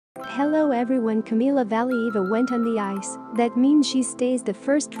Hello everyone, Kamila Valieva went on the ice. That means she stays the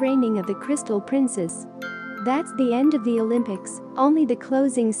first training of the Crystal Princess. That's the end of the Olympics, only the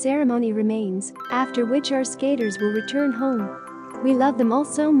closing ceremony remains, after which our skaters will return home. We love them all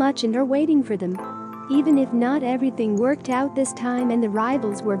so much and are waiting for them. Even if not everything worked out this time and the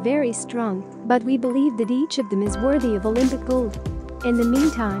rivals were very strong, but we believe that each of them is worthy of Olympic gold. In the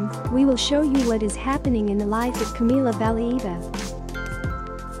meantime, we will show you what is happening in the life of Kamila Valieva.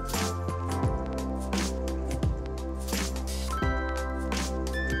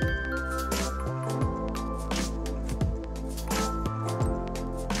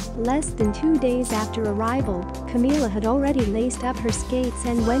 Less than 2 days after arrival, Kamila had already laced up her skates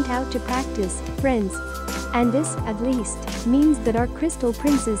and went out to practice, friends. And this, at least, means that our Crystal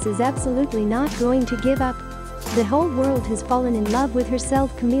Princess is absolutely not going to give up. The whole world has fallen in love with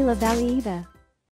herself, Kamila Valieva.